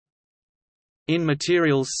In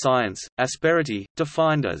materials science, asperity,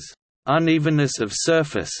 defined as unevenness of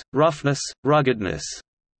surface, roughness, ruggedness,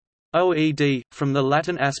 OED, from the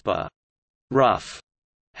Latin asper, rough,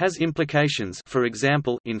 has implications, for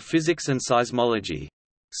example, in physics and seismology.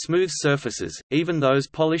 Smooth surfaces, even those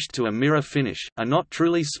polished to a mirror finish, are not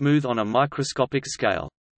truly smooth on a microscopic scale.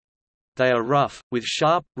 They are rough, with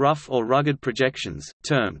sharp, rough or rugged projections,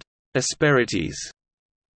 termed asperities.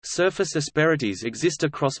 Surface asperities exist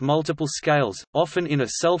across multiple scales, often in a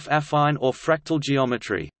self-affine or fractal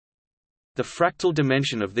geometry. The fractal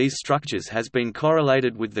dimension of these structures has been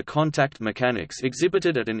correlated with the contact mechanics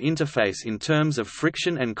exhibited at an interface in terms of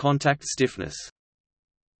friction and contact stiffness.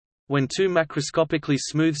 When two macroscopically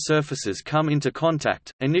smooth surfaces come into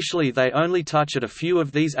contact, initially they only touch at a few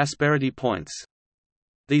of these asperity points.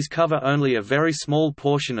 These cover only a very small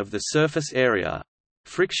portion of the surface area.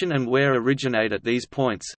 Friction and wear originate at these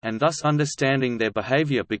points, and thus understanding their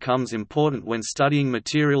behavior becomes important when studying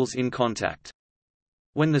materials in contact.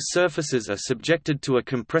 When the surfaces are subjected to a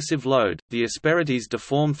compressive load, the asperities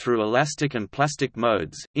deform through elastic and plastic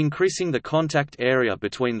modes, increasing the contact area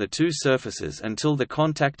between the two surfaces until the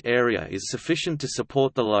contact area is sufficient to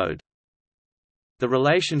support the load. The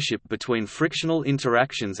relationship between frictional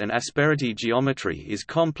interactions and asperity geometry is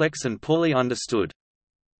complex and poorly understood.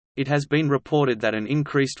 It has been reported that an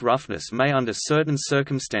increased roughness may under certain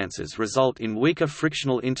circumstances result in weaker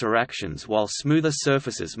frictional interactions, while smoother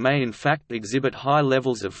surfaces may in fact exhibit high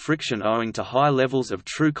levels of friction owing to high levels of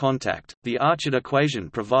true contact. The Archard equation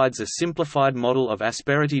provides a simplified model of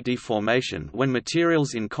asperity deformation when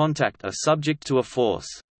materials in contact are subject to a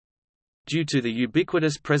force. Due to the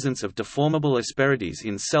ubiquitous presence of deformable asperities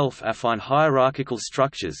in self-affine hierarchical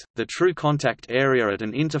structures, the true contact area at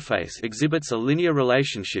an interface exhibits a linear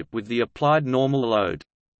relationship with the applied normal load.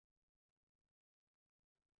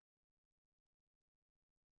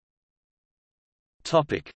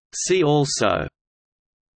 See also: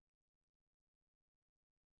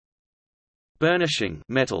 burnishing,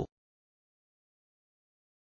 metal.